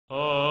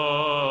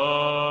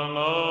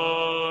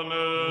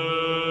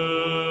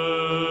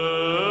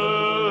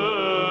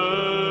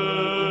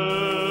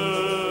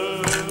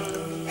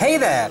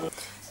there!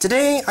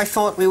 Today I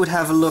thought we would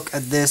have a look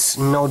at this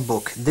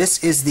notebook.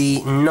 This is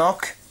the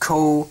Nock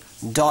Co.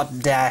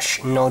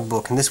 Dash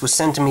notebook, and this was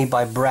sent to me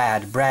by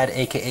Brad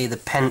aka the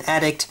Pen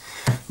Addict.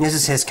 This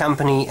is his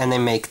company, and they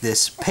make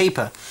this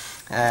paper,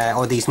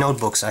 or these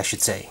notebooks I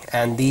should say,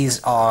 and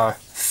these are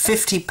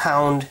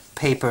 50-pound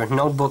paper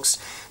notebooks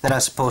that are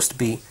supposed to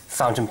be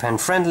fountain pen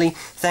friendly.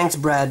 Thanks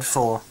Brad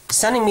for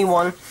sending me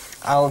one.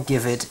 I'll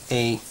give it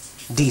a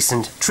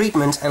decent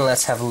treatment and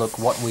let's have a look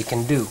what we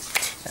can do.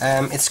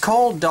 It's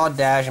called Dot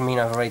Dash. I mean,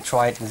 I've already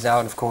tried this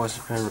out, of course,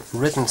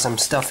 written some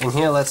stuff in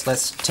here.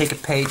 Let's take a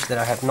page that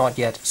I have not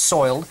yet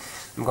soiled.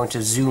 I'm going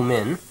to zoom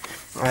in.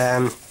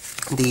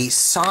 The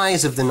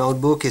size of the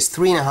notebook is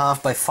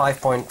 3.5 by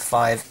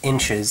 5.5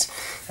 inches,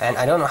 and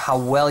I don't know how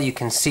well you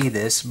can see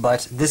this,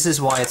 but this is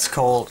why it's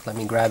called, let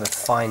me grab a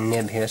fine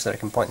nib here so that I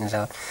can point this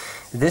out.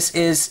 This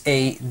is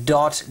a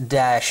dot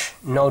dash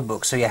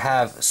notebook, so you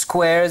have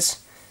squares,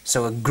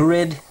 so a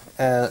grid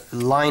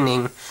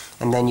lining,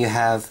 and then you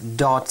have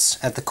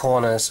dots at the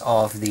corners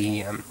of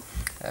the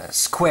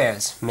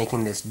squares,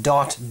 making this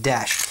dot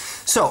dash.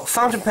 So,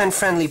 fountain pen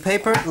friendly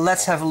paper,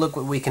 let's have a look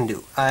what we can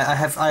do.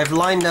 I've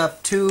lined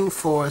up 2,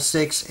 4,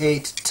 6,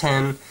 8,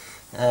 10,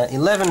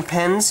 11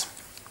 pens,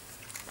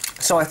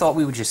 so I thought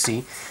we would just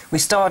see. We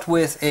start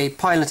with a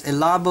Pilot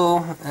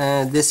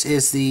Elabo. This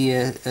is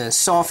the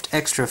soft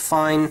extra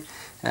fine,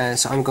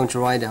 so I'm going to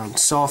write down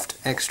soft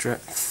extra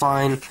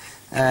fine.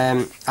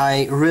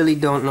 I really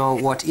don't know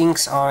what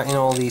inks are in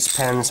all these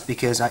pens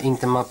because I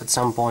inked them up at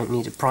some point.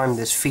 Need to prime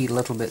this feed a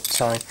little bit,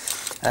 sorry.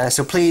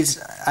 So please,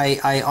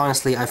 I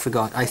honestly, I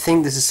forgot. I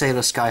think this is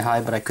Sailor Sky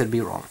High, but I could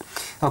be wrong.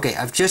 Okay,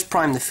 I've just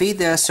primed the feed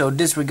there, so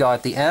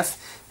disregard the F.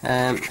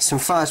 Some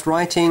fast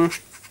writing.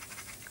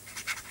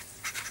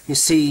 You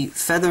see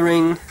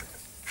feathering,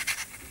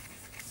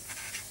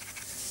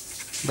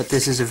 but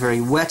this is a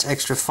very wet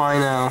extra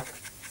fine now.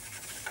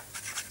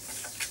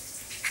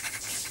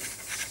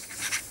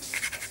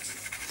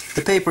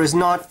 The paper is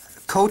not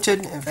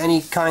coated of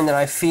any kind that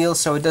I feel,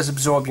 so it does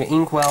absorb your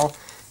ink well.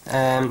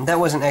 That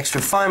was an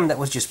extra fine, that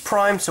was just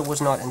primed, so it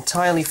was not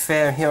entirely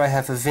fair. Here I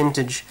have a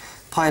vintage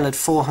Pilot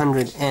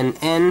 400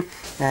 NN,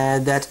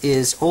 that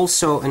is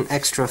also an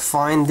extra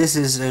fine. This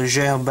is a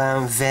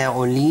Gerbin Vert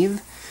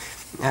Olive.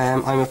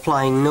 I'm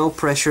applying no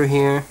pressure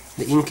here.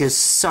 The ink is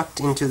sucked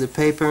into the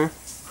paper.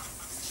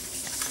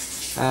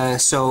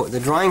 So the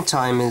drying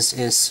time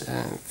is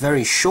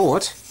very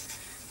short,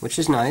 which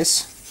is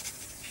nice.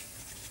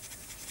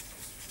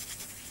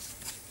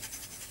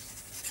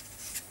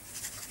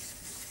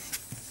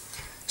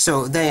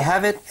 So there you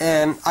have it.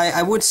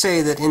 I would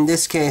say that in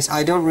this case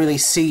I don't really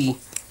see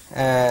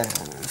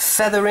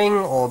feathering,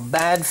 or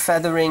bad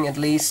feathering at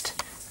least,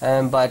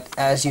 but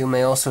as you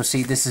may also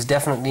see, this is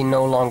definitely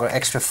no longer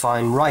extra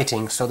fine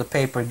writing, so the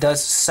paper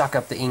does suck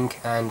up the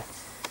ink and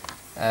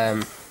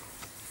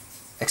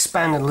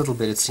expand it a little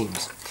bit, it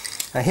seems.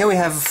 Here we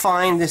have a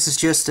fine. This is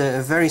just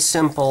a very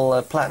simple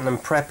Platinum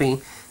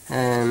Preppy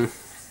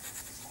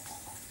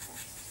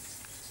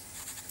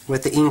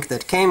with the ink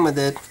that came with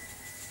it.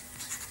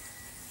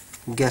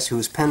 Guess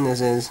whose pen this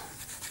is.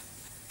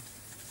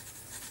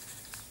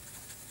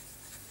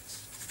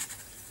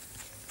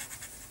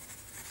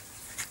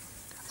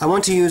 I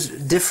want to use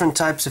different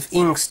types of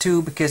inks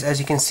too, because as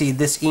you can see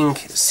this ink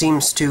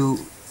seems to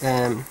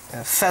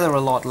feather a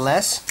lot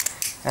less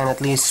and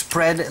at least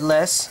spread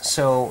less,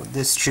 so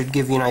this should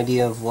give you an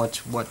idea of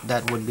what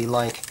that would be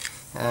like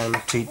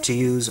to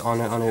use on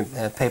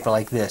a paper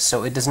like this.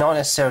 So it does not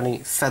necessarily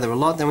feather a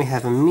lot. Then we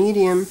have a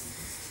medium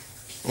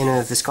in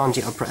a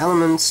Visconti Upper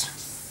Elements.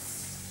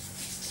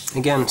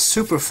 Again,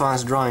 super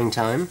fast drying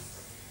time.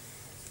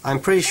 I'm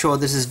pretty sure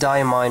this is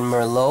Diamine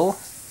Merlot.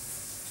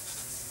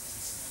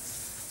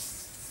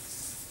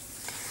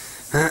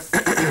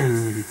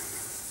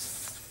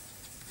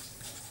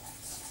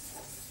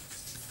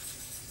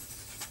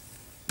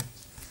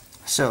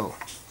 So,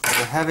 there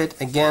we have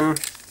it. Again,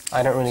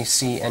 I don't really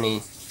see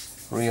any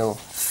real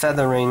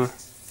feathering.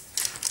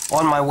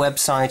 On my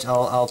website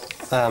I'll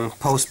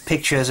post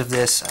pictures of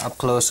this up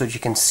close so that you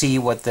can see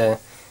what the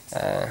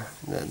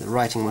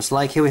writing was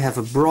like. Here we have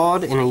a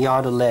broad in a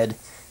yard of lead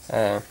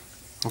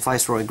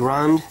Viceroy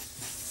ground.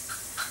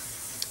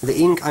 The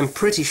ink I'm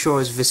pretty sure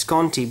is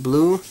Visconti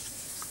blue.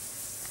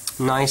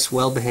 Nice,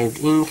 well-behaved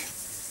ink.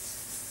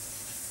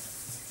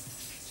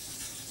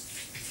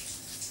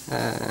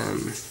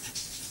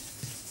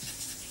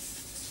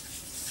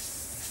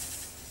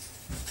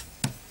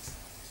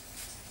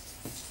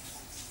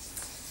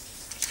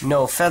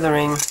 No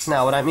feathering.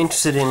 Now what I'm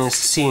interested in is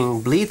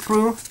seeing bleed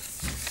through.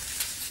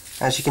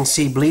 As you can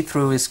see, bleed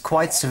through is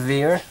quite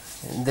severe.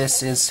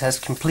 This has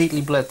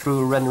completely bled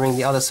through, rendering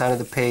the other side of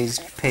the page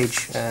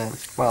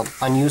well,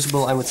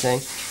 unusable, I would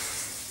say.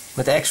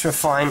 With the extra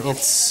fine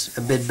it's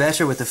a bit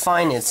better. With the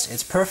fine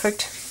it's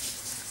perfect.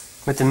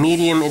 With the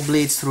medium it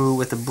bleeds through.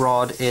 With the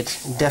broad it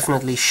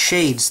definitely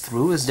shades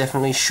through. There's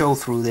definitely show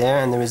through there,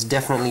 and there is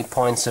definitely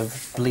points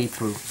of bleed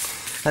through.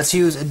 Let's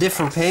use a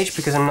different page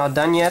because I'm not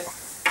done yet.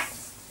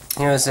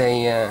 Here's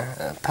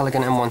a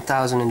Pelikan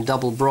M1000 in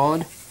double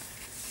broad.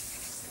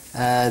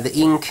 The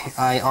ink,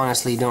 I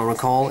honestly don't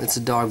recall. It's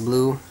a dark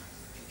blue.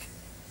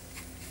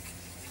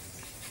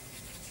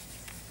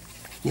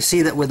 You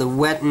see that with a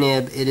wet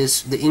nib,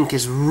 the ink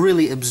is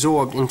really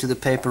absorbed into the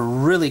paper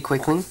really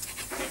quickly.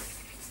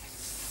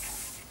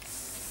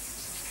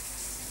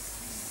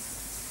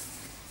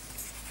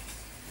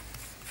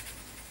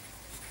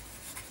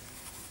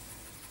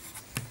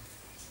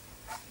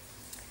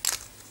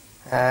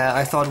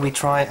 I thought we'd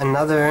try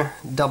another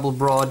double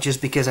broad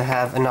just because I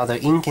have another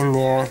ink in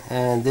there.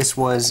 This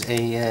was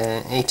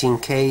a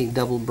 18K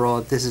double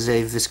broad. This is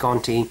a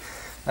Visconti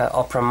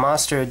Opera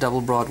Master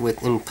double broad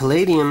in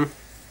palladium.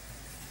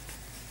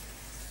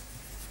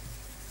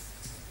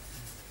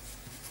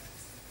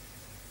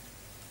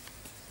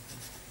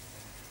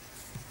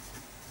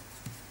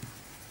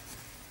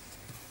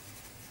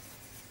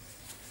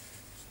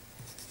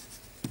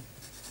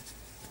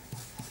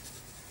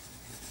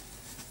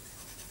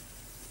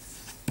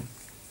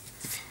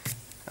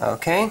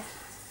 Okay.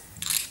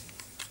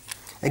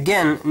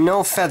 Again,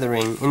 no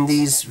feathering in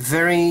these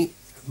very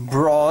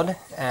broad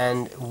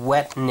and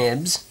wet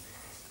nibs.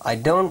 I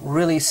don't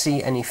really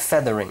see any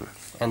feathering,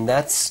 and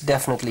that's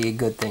definitely a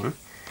good thing.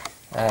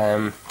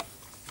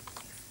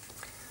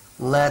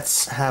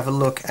 Let's have a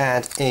look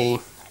at a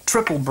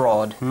triple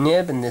broad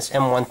nib in this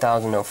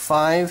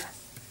M1005.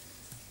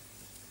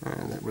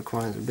 That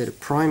requires a bit of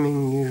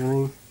priming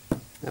usually.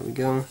 There we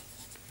go.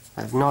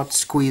 I've not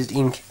squeezed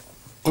ink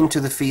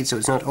into the feed so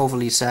it's not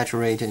overly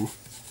saturated.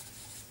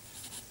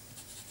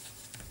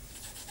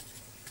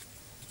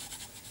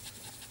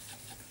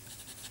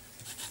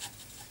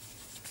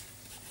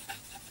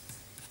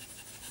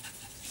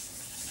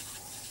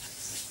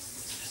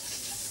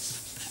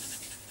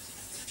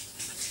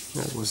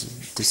 That was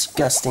a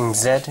disgusting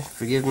Z,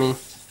 forgive me,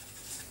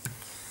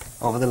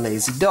 over the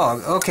lazy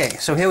dog. Okay,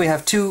 so here we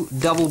have two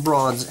double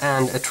broads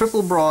and a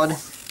triple broad.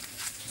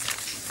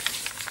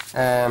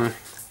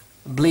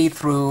 Bleed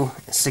through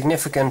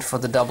significant for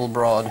the double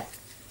broad,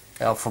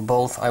 for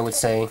both I would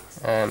say.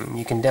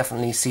 You can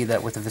definitely see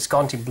that with the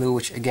Visconti blue,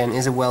 which again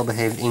is a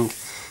well-behaved ink.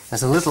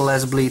 There's a little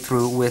less bleed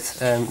through with,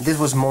 this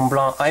was Mont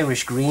Blanc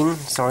Irish Green,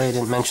 sorry I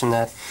didn't mention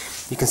that.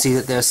 You can see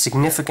that there's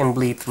significant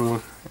bleed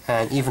through,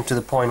 and even to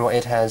the point where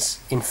it has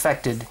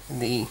infected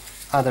the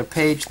other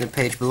page, the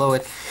page below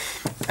it.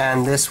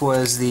 And this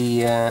was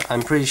the,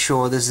 I'm pretty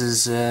sure this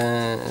is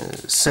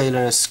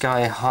Sailor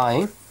Sky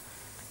High.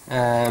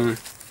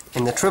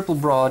 In the triple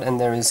broad,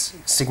 and there is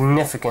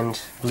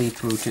significant bleed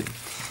through too.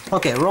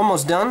 Okay, we're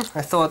almost done.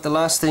 I thought the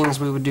last things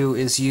we would do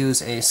is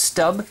use a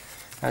stub.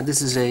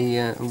 This is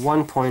a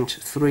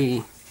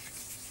 1.3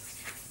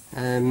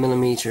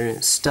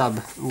 millimeter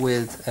stub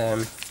with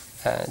a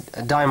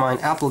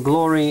diamine apple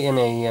glory in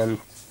a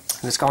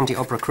Visconti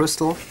Opera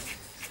crystal.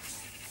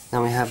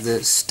 Then we have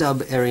the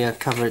stub area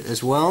covered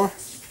as well.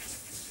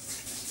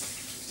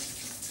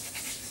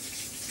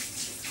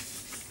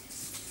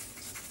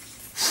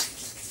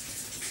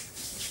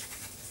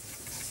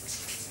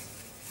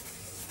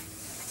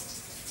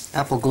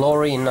 Apple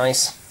Glory in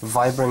nice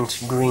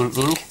vibrant green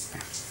ink.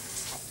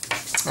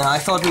 I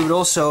thought we would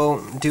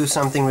also do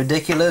something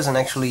ridiculous and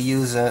actually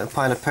use a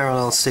Pilot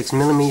Parallel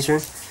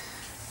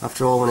 6mm.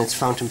 After all, when it's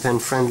fountain pen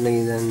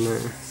friendly, then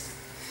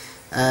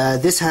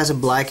this has a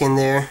black in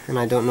there, and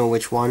I don't know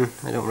which one,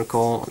 I don't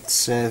recall.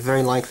 It's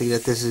very likely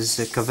that this is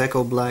a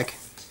Kaweco black,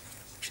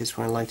 which is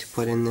what I like to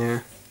put in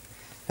there.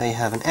 There you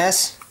have an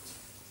S.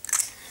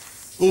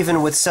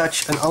 Even with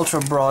such an ultra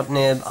broad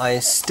nib, I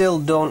still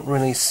don't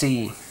really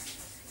see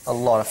a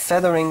lot of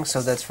feathering,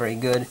 so that's very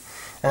good.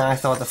 And I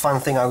thought the final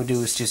thing I would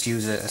do is just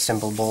use a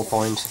simple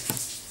ballpoint.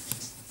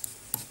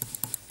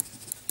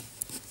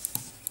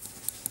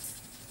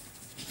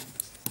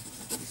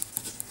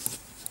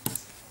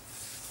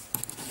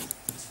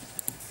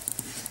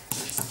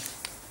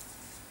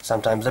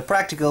 Sometimes they're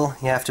practical,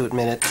 you have to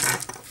admit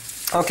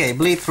it. Okay,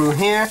 bleed through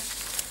here.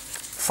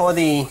 For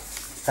the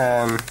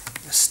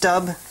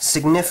stub,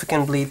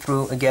 significant bleed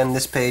through. Again,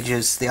 this page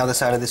is, the other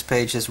side of this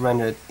page is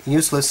rendered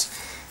useless.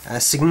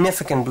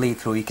 Significant bleed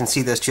through. You can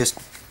see there's just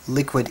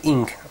liquid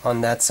ink on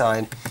that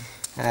side.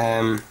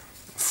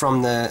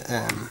 From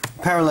the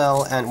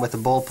parallel and with the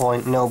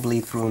ballpoint, no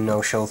bleed through,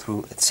 no show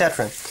through,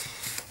 etc.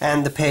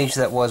 And the page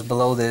that was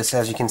below this,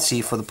 as you can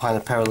see for the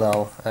Pilot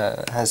Parallel,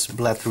 has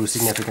bled through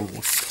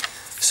significantly.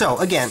 So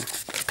again,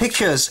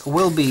 pictures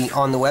will be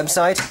on the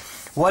website.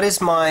 What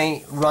is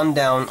my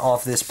rundown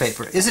of this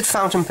paper? Is it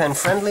fountain pen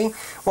friendly?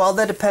 Well,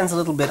 that depends a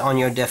little bit on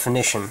your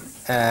definition.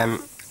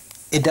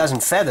 It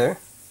doesn't feather,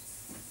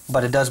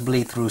 but it does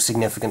bleed through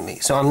significantly.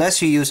 So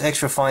unless you use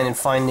extra fine and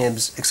fine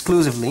nibs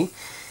exclusively,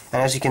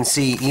 and as you can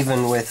see,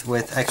 even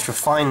with extra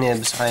fine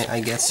nibs, I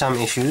get some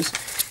issues.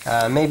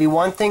 Maybe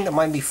one thing that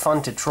might be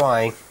fun to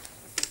try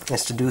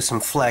is to do some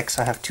flex.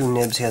 I have two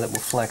nibs here that will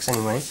flex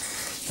anyway.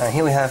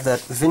 Here we have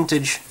that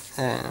vintage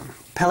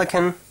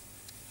Pelican.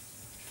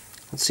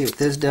 Let's see what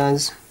this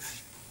does.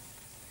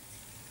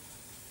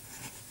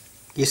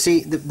 You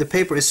see, the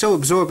paper is so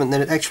absorbent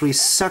that it actually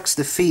sucks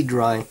the feed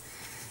dry.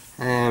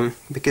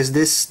 because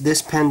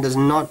this pen does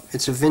not,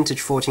 it's a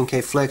vintage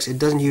 14K Flex, it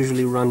doesn't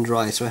usually run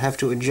dry, so I have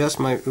to adjust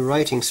my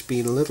writing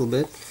speed a little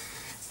bit.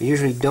 You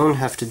usually don't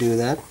have to do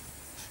that.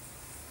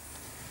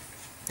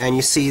 And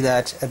you see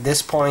that at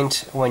this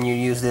point, when you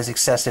use this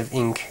excessive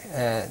ink,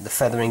 the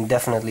feathering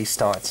definitely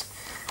starts.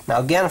 Now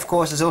again, of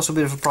course, there's also a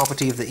bit of a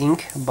property of the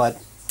ink,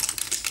 but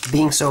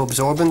being so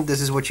absorbent,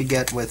 this is what you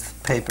get with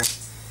paper.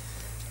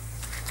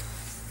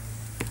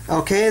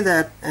 Okay,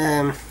 that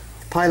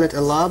Pilot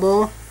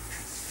Elabo.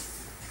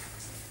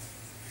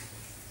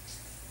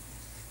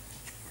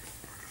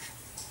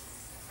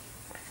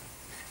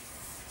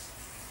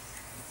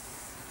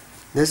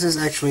 This is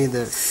actually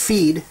the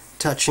feed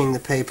touching the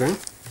paper.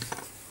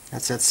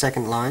 That's that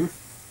second line.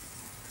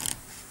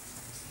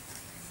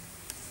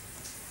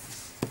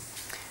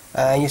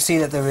 You see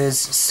that there is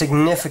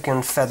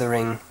significant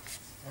feathering,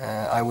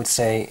 I would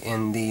say,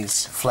 in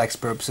these flex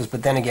purposes,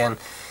 but then again,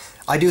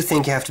 I do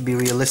think you have to be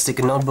realistic.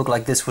 A notebook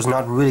like this was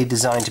not really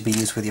designed to be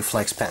used with your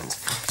flex pens.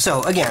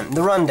 So again,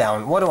 the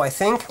rundown. What do I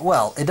think?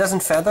 Well, it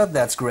doesn't feather,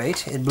 that's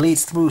great. It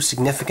bleeds through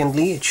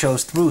significantly, it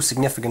shows through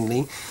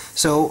significantly.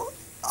 So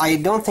I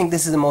don't think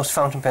this is the most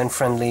fountain pen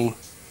friendly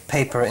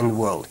paper in the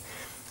world.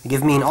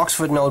 Give me an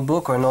Oxford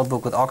notebook or a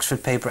notebook with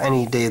Oxford paper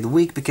any day of the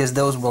week, because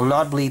those will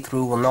not bleed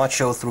through, will not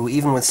show through,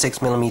 even with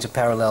 6mm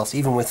parallels,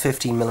 even with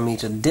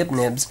 15mm dip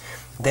nibs,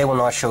 they will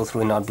not show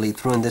through and not bleed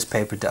through, and this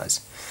paper does.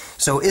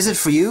 So is it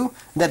for you?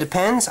 That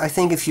depends. I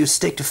think if you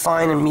stick to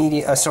fine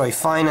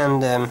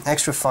and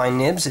extra fine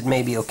nibs, it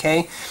may be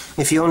okay.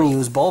 If you only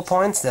use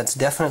ballpoints, that's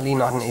definitely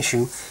not an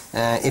issue.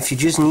 If you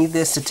just need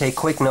this to take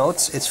quick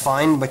notes, it's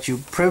fine, but you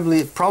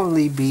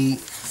probably be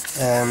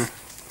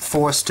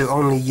forced to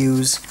only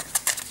use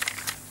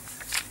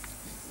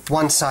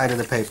one side of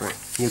the paper.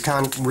 You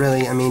can't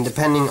really, I mean,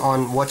 depending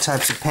on what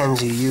types of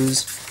pens you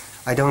use,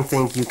 I don't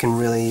think you can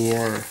really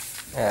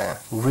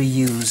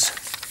reuse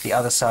the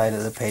other side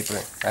of the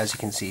paper, as you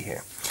can see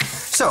here.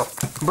 So,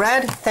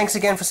 Brad, thanks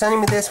again for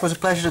sending me this. It was a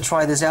pleasure to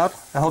try this out.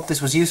 I hope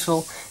this was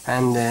useful,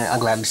 and I'll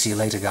gladly see you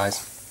later,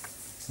 guys.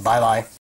 Bye-bye.